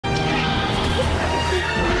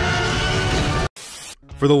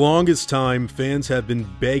For the longest time, fans have been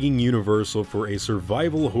begging Universal for a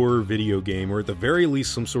survival horror video game, or at the very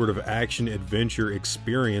least some sort of action-adventure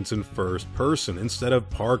experience in first person, instead of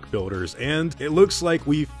park builders, and it looks like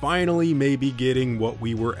we finally may be getting what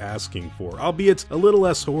we were asking for, albeit a little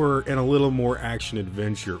less horror and a little more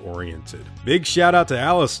action-adventure oriented. Big shout out to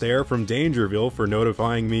Alistair from Dangerville for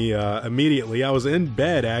notifying me immediately. I was in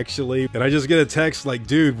bed, actually, and I just get a text like,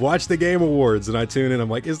 dude, watch the Game Awards, and I tune in, I'm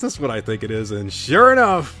like, is this what I think it is? And sure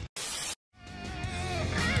enough,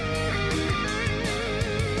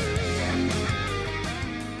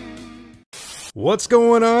 what's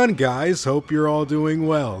going on, guys? Hope you're all doing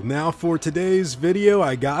well. Now for today's video,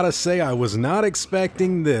 I gotta say I was not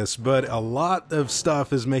expecting this, but a lot of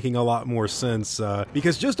stuff is making a lot more sense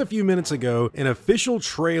because just a few minutes ago, an official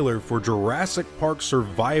trailer for Jurassic Park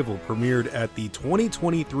Survival premiered at the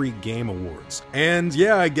 2023 Game Awards. And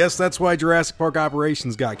yeah, I guess that's why Jurassic Park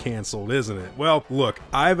Operations got canceled, isn't it? Well, look,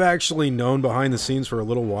 I've actually known behind the scenes for a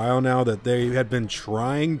little while now that they had been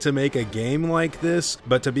trying to make a game like this,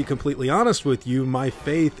 but to be completely honest with you, my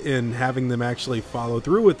faith in having them actually follow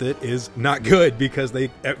through with it is not good because they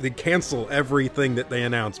cancel everything that they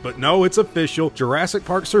announce. But no, it's official. Jurassic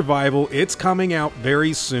Park Survival, it's coming out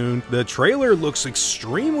very soon. The trailer looks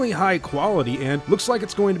extremely high quality and looks like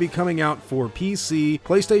it's going to be coming out for PC,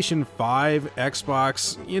 PlayStation 5,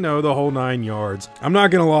 Xbox, you know, the whole 9 yards. I'm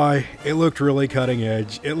not gonna lie, it looked really cutting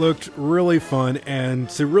edge. It looked really fun, and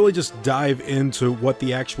to really just dive into what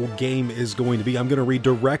the actual game is going to be, I'm gonna read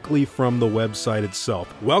directly from the website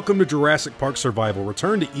itself. Welcome to Jurassic Park Survival.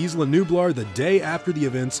 Return to Isla Nublar the day after the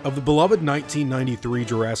events of the beloved 1993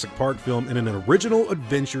 Jurassic Park film in an original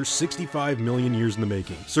adventure 65 million years in the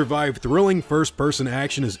making. Survive thrilling first-person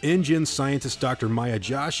action as InGen scientist Dr.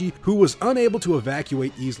 Miyajashi, who was unable to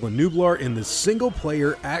evacuate Isla Nublar in this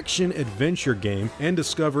single-player action-adventure game, and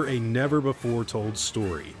discover a never-before-told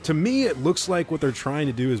story. To me, it looks like what they're trying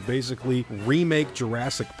to do is basically remake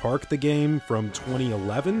Jurassic Park the game from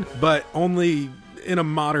 2011, but only in a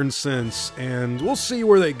modern sense, and we'll see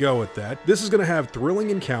where they go with that. This is going to have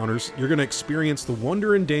thrilling encounters. You're going to experience the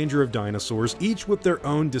wonder and danger of dinosaurs, each with their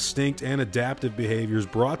own distinct and adaptive behaviors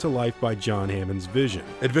brought to life by John Hammond's vision.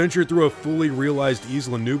 Adventure through a fully realized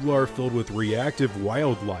Isla Nublar filled with reactive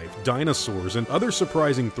wildlife, dinosaurs, and other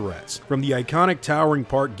surprising threats. From the iconic towering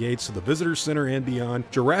park gates to the visitor center and beyond,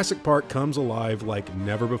 Jurassic Park comes alive like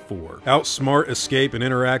never before. Outsmart, escape, and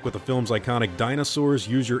interact with the film's iconic dinosaurs.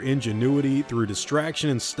 Use your ingenuity through distraction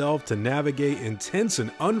and stealth to navigate intense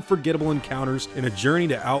and unforgettable encounters in a journey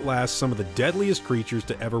to outlast some of the deadliest creatures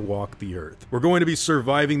to ever walk the earth. We're going to be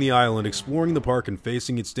surviving the island, exploring the park, and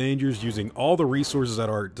facing its dangers, using all the resources at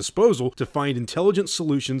our disposal to find intelligent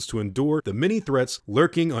solutions to endure the many threats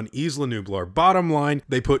lurking on Isla Nublar. Bottom line,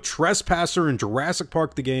 they put Trespasser and Jurassic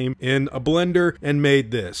Park the game in a blender and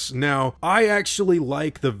made this. Now, I actually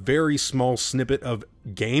like the very small snippet of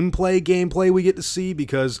gameplay we get to see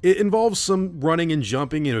because it involves some running and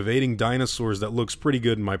jumping and evading dinosaurs that looks pretty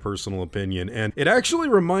good in my personal opinion, and it actually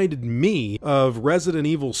reminded me of Resident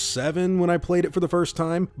Evil 7 when I played it for the first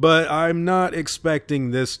time, but I'm not expecting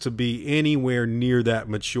this to be anywhere near that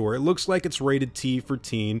mature. It looks like it's rated T for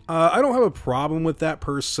teen. I don't have a problem with that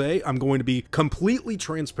per se. I'm going to be completely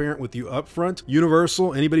transparent with you up front.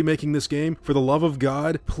 Universal, anybody making this game, for the love of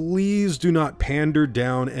God, please do not pander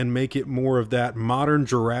down and make it more of that modern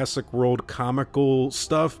Jurassic World comical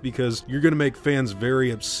stuff, because you're gonna make fans very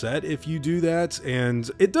upset if you do that, and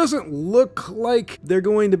it doesn't look like they're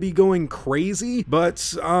going to be going crazy,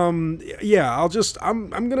 but yeah,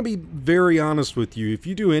 I'm gonna be very honest with you. If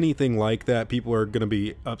you do anything like that, people are gonna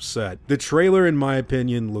be upset. The trailer, in my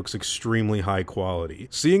opinion, looks extremely high quality.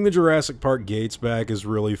 Seeing the Jurassic Park gates back is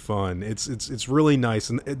really fun. It's really nice,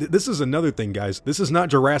 and this is another thing, guys. This is not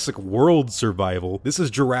Jurassic World Survival. This is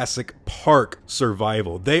Jurassic Park Survival.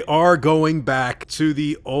 They are going back to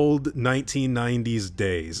the old 1990s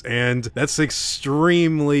days, and that's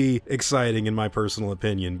extremely exciting in my personal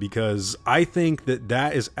opinion, because I think that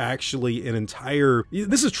that is actually an entire,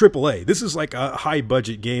 this is AAA. This is like a high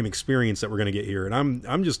budget game experience that we're gonna get here, and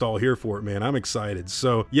I'm just all here for it, man. I'm excited.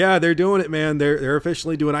 So yeah, they're doing it, man. They're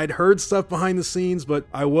officially doing it. I'd heard stuff behind the scenes, but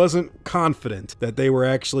I wasn't confident that they were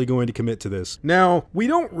actually going to commit to this. Now, we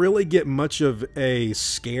don't really get much of a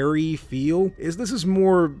scary feel. This This is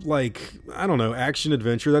more like, I don't know,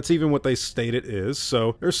 action-adventure. That's even what they state it is,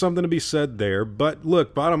 so there's something to be said there. But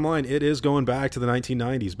look, bottom line, it is going back to the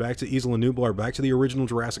 1990s, back to Isla Nublar, back to the original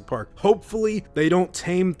Jurassic Park. Hopefully, they don't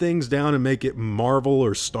tame things down and make it Marvel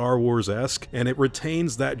or Star Wars-esque, and it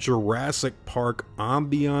retains that Jurassic Park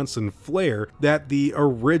ambiance and flair that the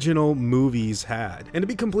original movies had. And to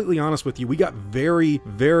be completely honest with you, we got very,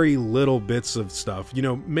 very little bits of stuff. You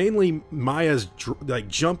know, mainly Maya's like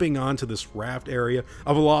jumping onto this raft area,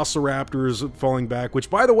 a Velociraptor's falling back, which,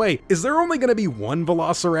 by the way, is there only going to be one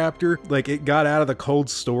Velociraptor? Like, it got out of the cold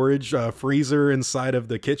storage freezer inside of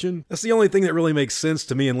the kitchen? That's the only thing that really makes sense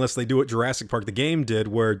to me, unless they do what Jurassic Park the game did,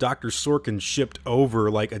 where Dr. Sorkin shipped over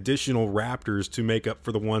like additional raptors to make up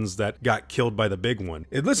for the ones that got killed by the big one.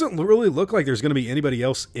 It doesn't really look like there's going to be anybody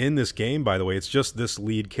else in this game, by the way. It's just this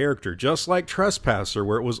lead character, just like Trespasser,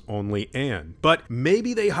 where it was only Anne. But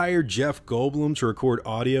maybe they hired Jeff Goldblum to record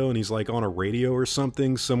audio and he's like on a radio or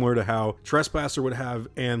something, similar to how Trespasser would have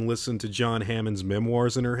Anne listen to John Hammond's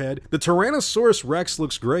memoirs in her head. The Tyrannosaurus Rex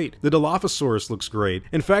looks great. The Dilophosaurus looks great.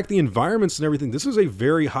 In fact, the environments and everything, this is a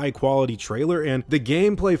very high quality trailer, and the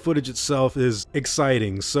gameplay footage itself is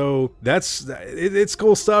exciting. So it's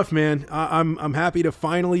cool stuff, man. I'm happy to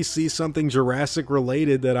finally see something Jurassic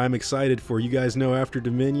related that I'm excited for. You guys know after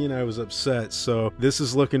Dominion I was upset, so this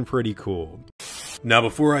is looking pretty cool. Now,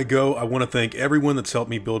 before I go, I want to thank everyone that's helped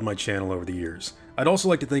me build my channel over the years. I'd also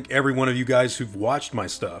like to thank every one of you guys who've watched my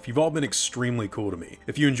stuff. You've all been extremely cool to me.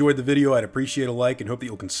 If you enjoyed the video, I'd appreciate a like and hope that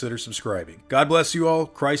you'll consider subscribing. God bless you all.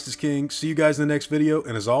 Christ is King. See you guys in the next video,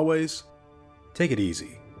 and as always, take it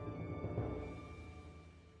easy.